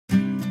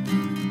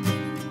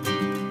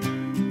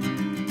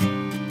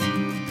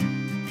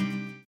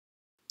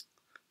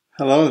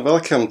Hello and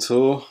welcome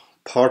to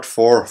part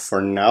 4. For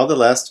now the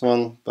last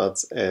one,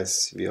 but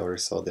as we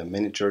already saw, there are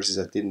many jerseys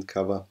I didn't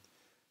cover,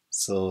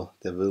 so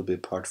there will be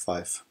part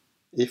 5,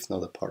 if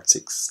not a part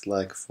 6,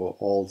 like for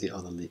all the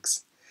other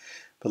leagues.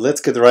 But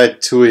let's get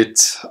right to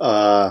it,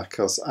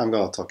 because I'm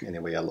gonna talk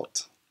anyway a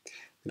lot.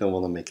 We don't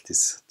want to make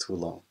this too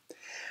long.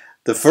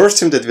 The first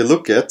team that we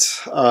look at,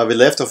 we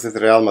left off with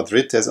Real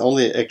Madrid. There's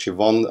only actually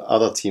one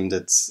other team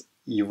that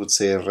you would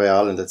say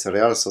Real, and that's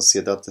Real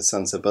Sociedad de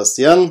San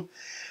Sebastián.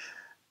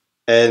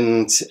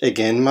 And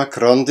again,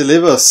 Macron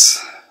delivers.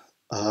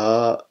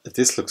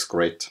 This looks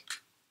great.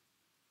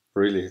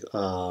 Really.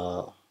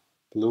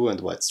 Blue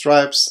and white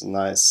stripes,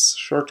 nice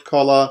shirt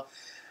collar,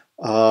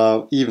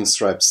 even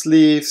striped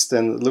sleeves.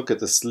 Then look at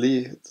the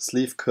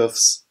sleeve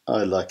cuffs.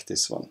 I like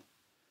this one.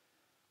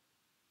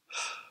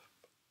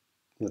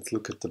 Let's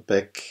look at the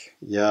back.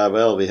 Yeah,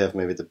 well, we have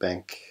maybe the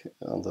back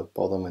on the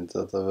bottom and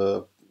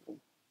the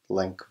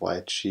blank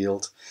white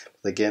shield.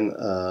 But again,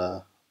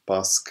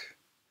 Basque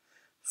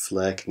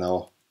flag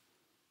now.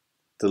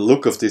 The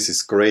look of this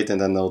is great,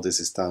 and I know this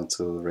is down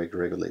to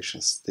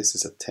regulations. This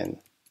is a 10.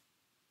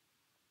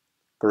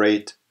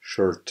 Great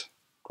shirt.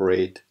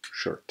 Great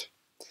shirt.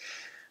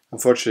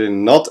 Unfortunately,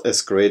 not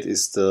as great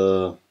is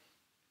the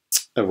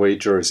away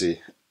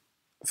jersey.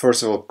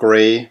 First of all,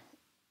 gray.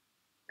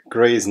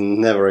 Gray is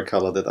never a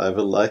color that I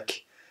will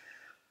like.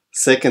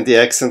 Second, the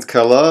accent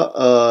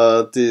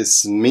color.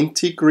 This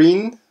minty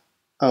green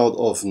out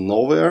of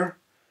nowhere.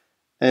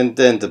 And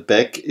then the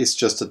back is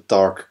just a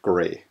dark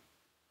gray.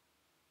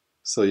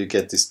 So you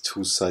get this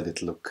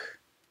two-sided look.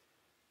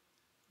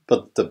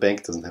 But the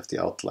back doesn't have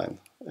the outline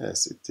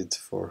as it did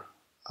for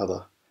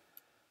other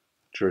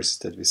jerseys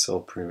that we saw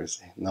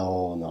previously.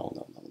 No.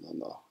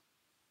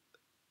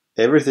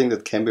 Everything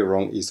that can be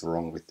wrong is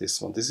wrong with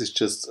this one. This is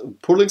just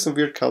pulling some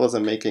weird colors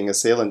and making a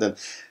sale, and then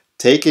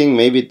taking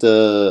maybe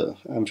the...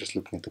 I'm just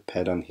looking at the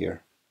pattern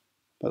here.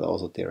 But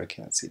also there I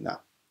can't see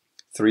now.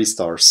 3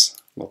 stars.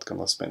 Not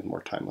gonna spend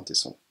more time on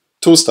this one.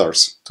 2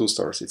 stars. 2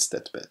 stars. It's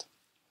that bad.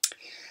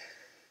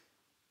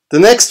 The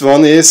next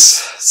one is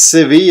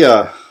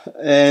Sevilla.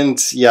 And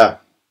yeah,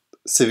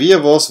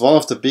 Sevilla was one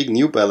of the big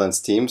New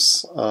Balance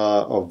teams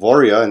of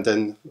Warrior, and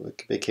then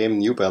became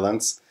New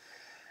Balance.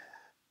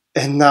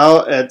 And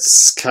now at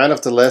kind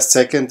of the last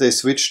second they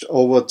switched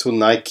over to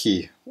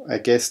Nike. I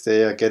guess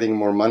they are getting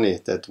more money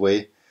that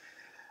way.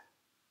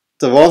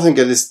 The one thing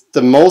that is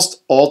the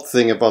most odd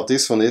thing about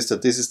this one is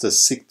that this is the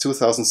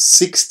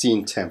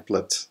 2016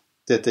 template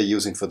that they're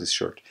using for this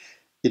shirt.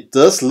 It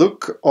does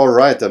look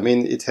alright. I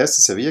mean, it has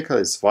the Sevilla color,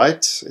 it's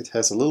white, it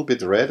has a little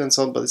bit red and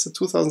so on, but it's a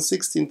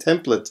 2016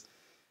 template.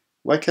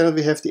 Why cannot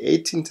we have the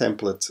 18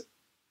 template?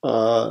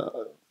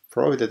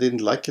 Probably they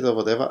didn't like it or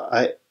whatever.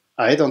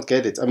 I don't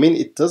get it. I mean,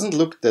 it doesn't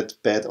look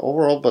that bad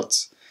overall,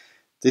 but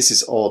this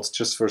is odd,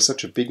 just for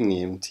such a big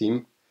name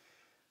team.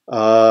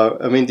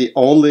 I mean,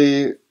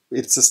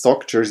 it's a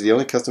stock jersey. The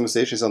only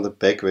customization is on the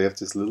back. We have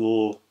this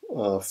little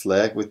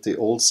flag with the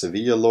old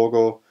Sevilla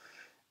logo.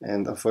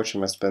 And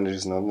unfortunately, my Spanish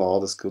is not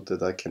all as good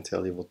that I can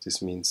tell you what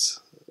this means.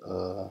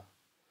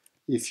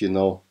 If you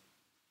know,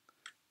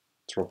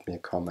 drop me a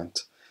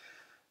comment.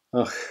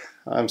 Ugh,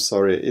 I'm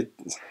sorry. It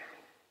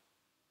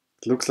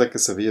looks like a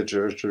Sevilla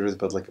jersey,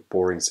 but like a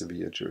boring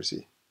Sevilla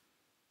jersey.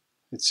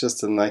 It's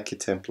just a Nike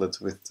template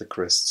with the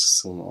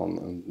crests sewn on,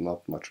 and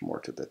not much more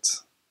to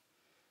that.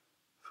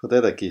 For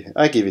that,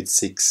 I give it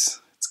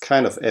 6. It's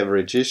kind of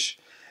average-ish.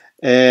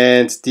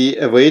 And the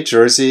away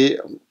jersey,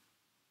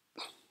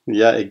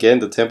 yeah, again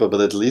the template,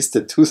 but at least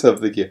the two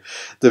something here.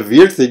 The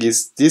weird thing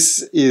is,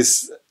 this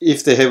is,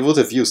 if they would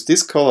have used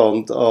this color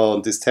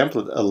on this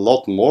template a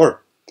lot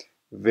more,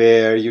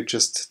 where you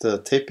just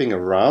taping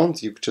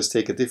around, you just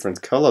take a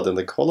different color, then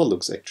the color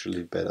looks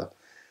actually better.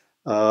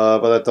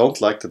 But I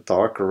don't like the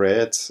dark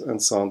red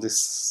and so on.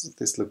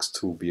 This looks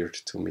too weird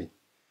to me.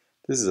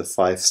 This is a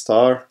 5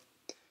 star.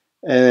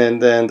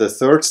 And then the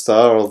 3rd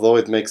star, although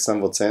it makes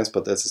somewhat sense,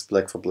 but this is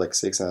black for black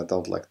 6, and I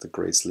don't like the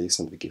gray sleeves,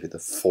 and we give it a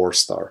 4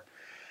 star.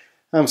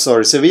 I'm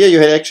sorry, Sevilla, you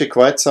had actually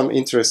quite some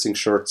interesting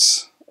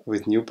shirts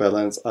with New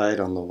Balance. I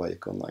don't know why you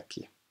go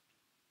Nike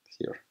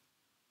here.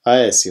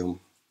 I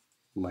assume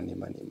money.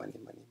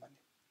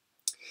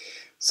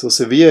 So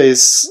Sevilla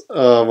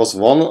was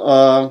one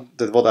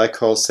that what I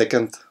call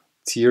second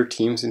tier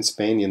teams in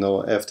Spain. You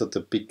know, after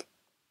the big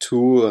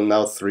 2 and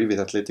now 3 with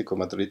Atletico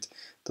Madrid.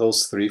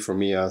 Those 3 for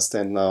me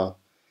stand now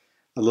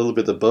a little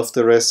bit above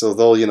the rest.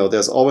 Although, you know,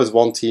 there's always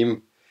one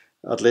team.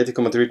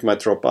 Atletico Madrid might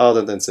drop out,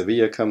 and then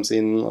Sevilla comes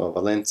in, or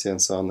Valencia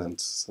and so on. And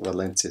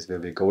Valencia is where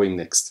we're going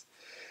next.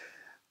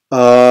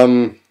 Let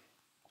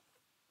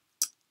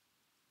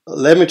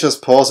me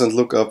just pause and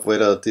look up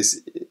whether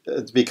this,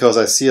 because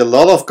I see a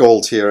lot of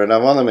gold here, and I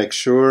want to make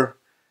sure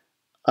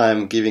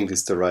I'm giving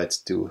this the right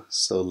due.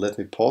 So let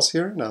me pause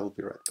here, and I'll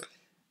be right back.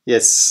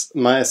 Yes,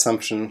 my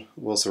assumption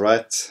was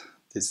right.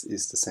 This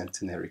is the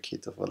centenary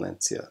kit of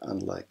Valencia,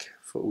 unlike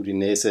for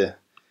Udinese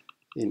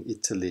in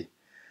Italy.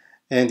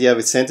 And yeah,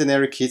 with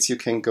centenary kits you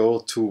can go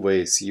 2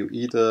 ways. You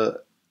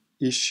either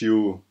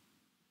issue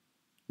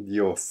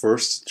your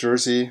first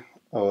jersey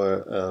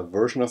or a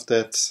version of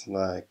that,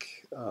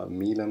 like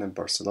Milan and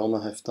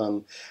Barcelona have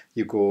done.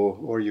 You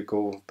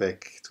go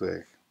back to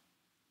a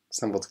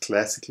somewhat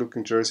classic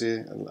looking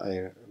jersey.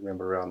 I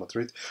remember Real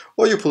Madrid,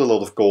 or you put a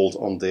lot of gold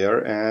on there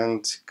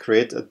and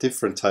create a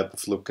different type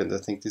of look. And I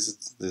think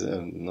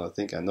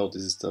I know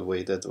this is the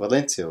way that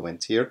Valencia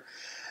went here.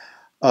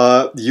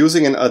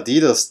 Using an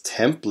Adidas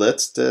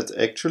template that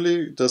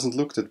actually doesn't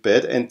look that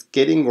bad and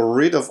getting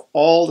rid of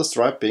all the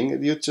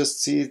striping, you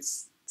just see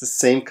it's the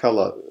same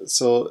color.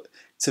 So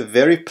it's a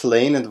very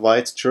plain and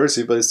white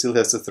jersey, but it still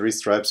has the 3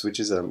 stripes, which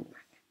is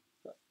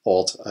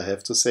odd, I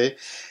have to say.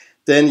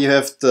 Then you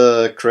have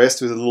the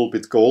crest with a little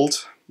bit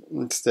gold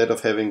instead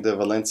of having the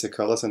Valencia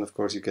colors, and of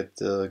course you get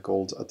the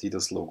gold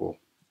Adidas logo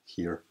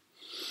here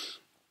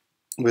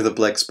with a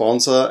black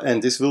sponsor,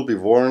 and this will be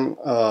worn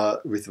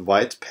with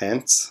white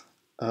pants.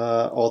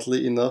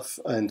 Oddly enough,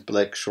 and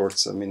black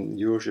shorts. I mean,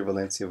 usually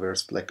Valencia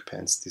wears black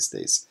pants these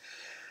days.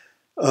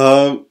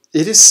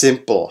 It is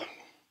simple.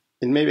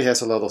 It maybe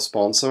has a lot of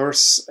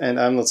sponsors, and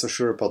I'm not so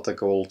sure about the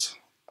gold.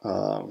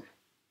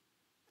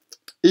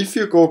 If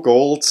you go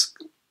gold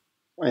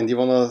and you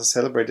want to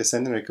celebrate the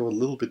centenary, go a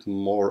little bit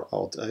more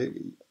out.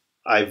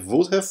 I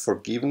would have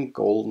forgiven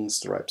golden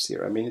stripes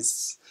here. I mean,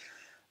 it's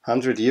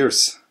 100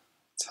 years.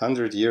 It's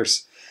 100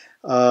 years.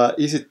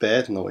 Is it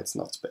bad? No, it's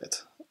not bad.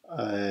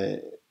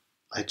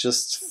 I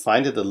just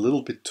find it a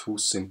little bit too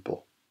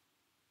simple,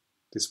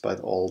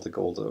 despite all the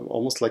gold.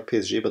 Almost like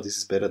PSG, but this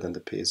is better than the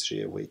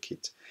PSG away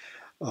kit.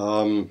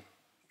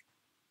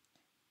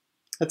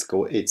 Let's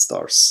go 8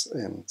 stars,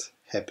 and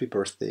happy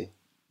birthday,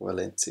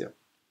 Valencia.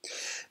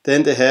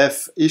 Then they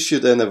have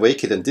issued an away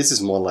kit, and this is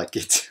more like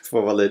it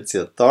for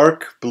Valencia.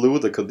 Dark blue,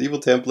 the Codivo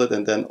template,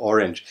 and then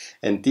orange.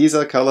 And these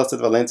are colors that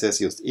Valencia has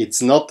used.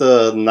 It's not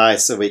the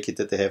nice away kit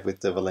that they have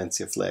with the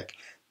Valencia flag.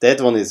 That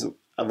one is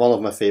one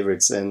of my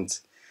favorites, and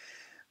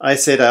I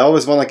said I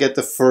always want to get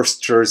the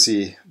first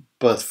jersey,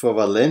 but for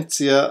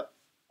Valencia,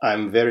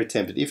 I'm very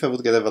tempted. If I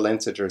would get a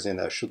Valencia jersey,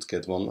 and I should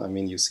get one, I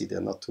mean, you see there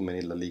are not too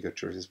many La Liga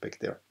jerseys back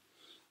there.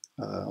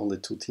 Only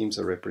 2 teams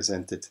are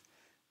represented.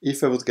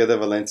 If I would get a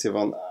Valencia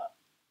one,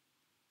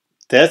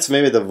 that's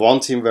maybe the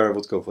one team where I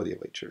would go for the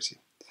away jersey.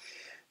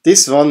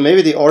 This one,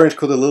 maybe the orange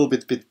could a little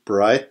bit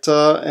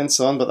brighter and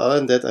so on, but other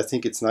than that, I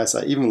think it's nice.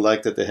 I even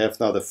like that they have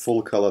now the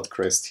full colored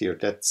crest here.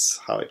 That's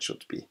how it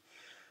should be.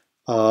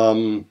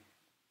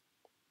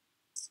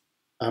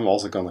 I'm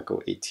also gonna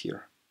go 8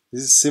 here.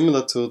 This is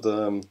similar to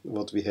the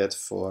what we had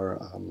for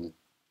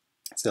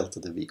Celta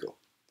de Vigo.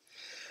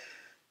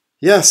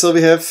 Yeah, so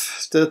we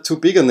have the 2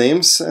 bigger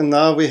names, and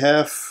now we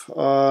have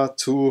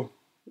 2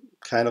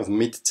 kind of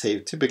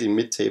typically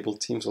mid-table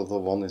teams, although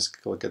one is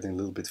getting a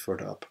little bit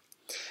further up.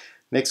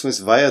 Next one is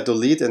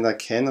Valladolid, and I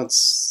cannot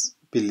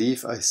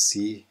believe I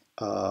see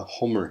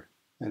Hummer,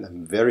 and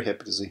I'm very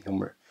happy to see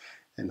Hummer.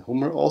 And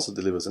Hummer also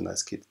delivers a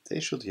nice kit. They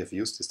should have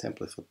used this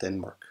template for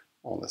Denmark,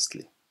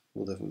 honestly.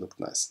 Would have looked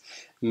nice.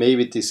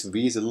 Maybe this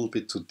V is a little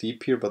bit too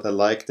deep here, but I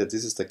like that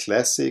this is the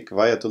classic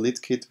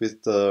Valladolid kit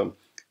with the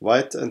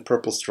white and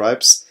purple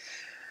stripes.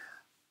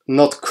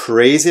 Not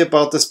crazy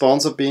about the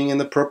sponsor being in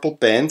the purple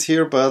band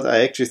here, but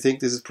I actually think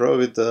this is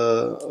probably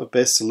the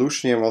best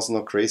solution here. I'm also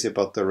not crazy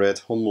about the red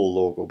Hummel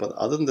logo, but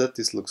other than that,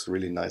 this looks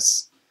really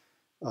nice.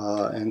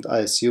 And I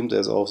assume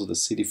there's also the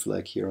city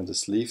flag here on the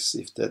sleeves.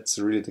 If that's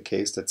really the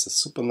case, that's a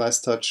super nice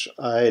touch.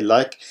 I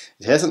like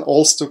it. Has an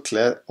old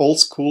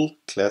school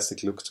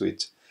classic look to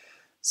it.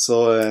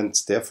 So, and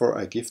therefore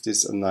I give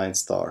this a 9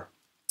 star.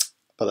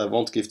 But I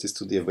won't give this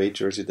to the away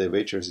jersey. The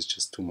away jersey is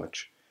just too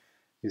much.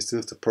 You still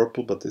have the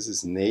purple, but this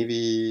is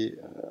navy.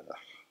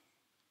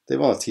 They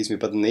want to tease me,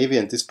 but navy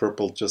and this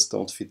purple just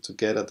don't fit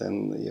together.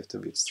 Then you have to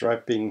be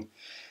striping.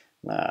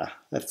 Nah,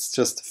 that's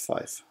just a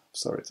 5.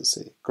 Sorry to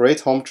say.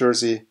 Great home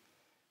jersey.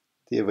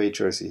 The away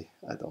jersey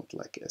I don't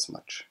like as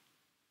much.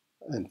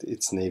 And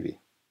it's navy.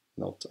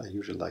 I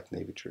usually like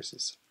navy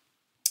jerseys.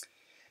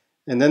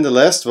 And then the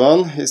last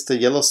one is the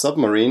yellow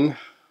submarine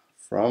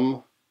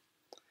from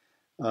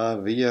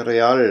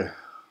Villareal.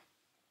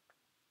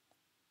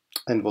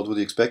 And what would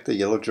you expect? A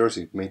yellow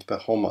jersey made by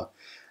Homa.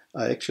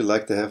 I actually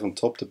like to have on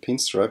top the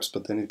pinstripes,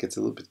 but then it gets a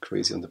little bit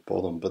crazy on the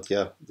bottom. But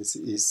yeah, this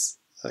is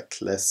a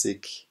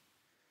classic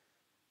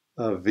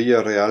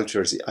Villareal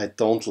jersey. I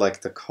don't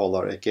like the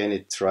color. Again,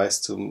 it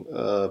tries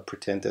to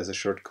pretend there's a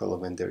shirt color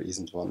when there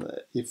isn't one.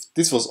 If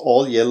this was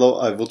all yellow,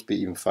 I would be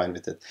even fine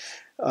with it.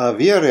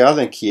 Villareal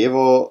and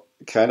Chievo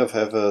kind of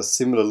have a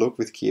similar look,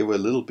 with Chievo a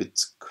little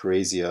bit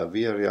crazier.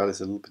 Villareal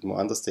is a little bit more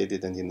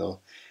understated, and you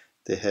know,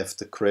 they have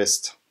the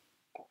crest.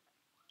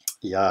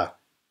 Yeah,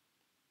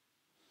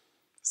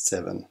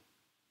 7.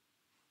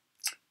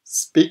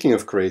 Speaking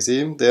of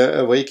crazy, their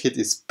away kit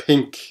is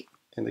pink.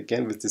 And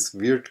again, with this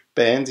weird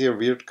band here,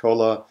 weird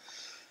color,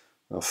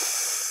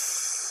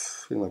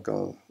 you're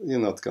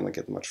not gonna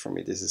get much from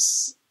me. This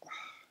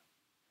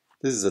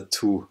is a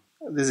 2.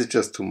 This is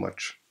just too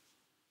much.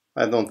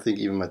 I don't think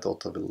even my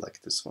daughter will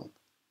like this one.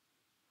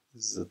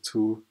 This is a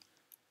 2.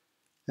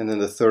 And then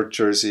the third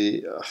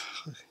jersey,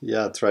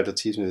 yeah, try to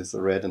tease me with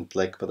the red and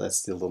black, but I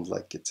still don't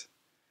like it.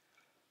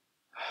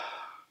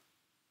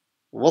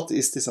 What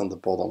is this on the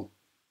bottom?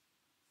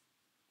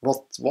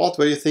 What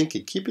were you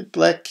thinking? Keep it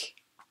black.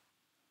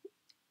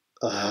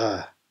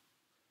 The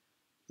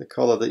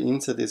color, the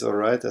inside is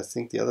alright. I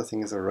think the other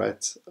thing is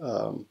alright.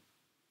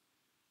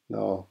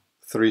 No,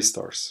 3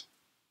 stars.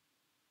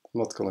 I'm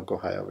not gonna go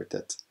higher with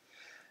that.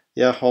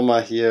 Yeah,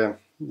 Homa, here,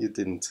 you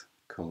didn't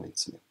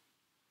convince me.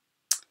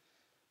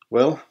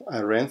 Well,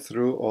 I ran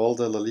through all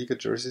the La Liga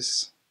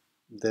jerseys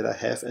that I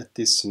have at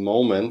this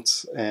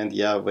moment, and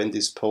yeah, when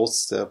this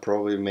posts, there are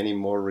probably many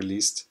more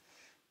released,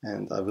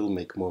 and I will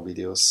make more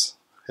videos.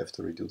 I have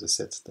to redo the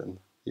set then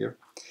here.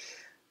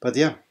 But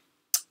yeah,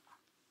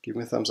 give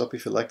me a thumbs up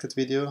if you liked that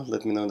video.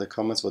 Let me know in the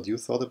comments what you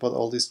thought about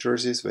all these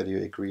jerseys, whether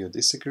you agree or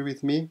disagree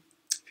with me.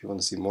 If you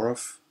want to see more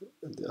of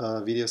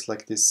videos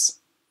like this,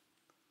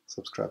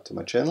 subscribe to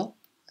my channel,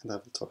 and I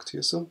will talk to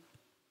you soon.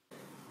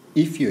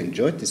 If you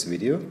enjoyed this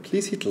video,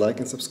 please hit like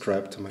and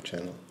subscribe to my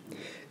channel.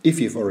 If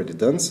you've already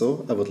done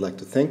so, I would like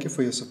to thank you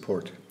for your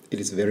support. It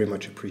is very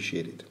much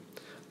appreciated.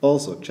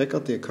 Also, check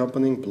out the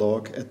accompanying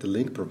blog at the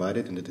link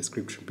provided in the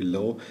description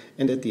below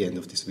and at the end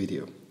of this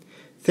video.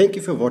 Thank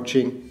you for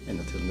watching, and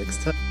until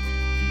next time.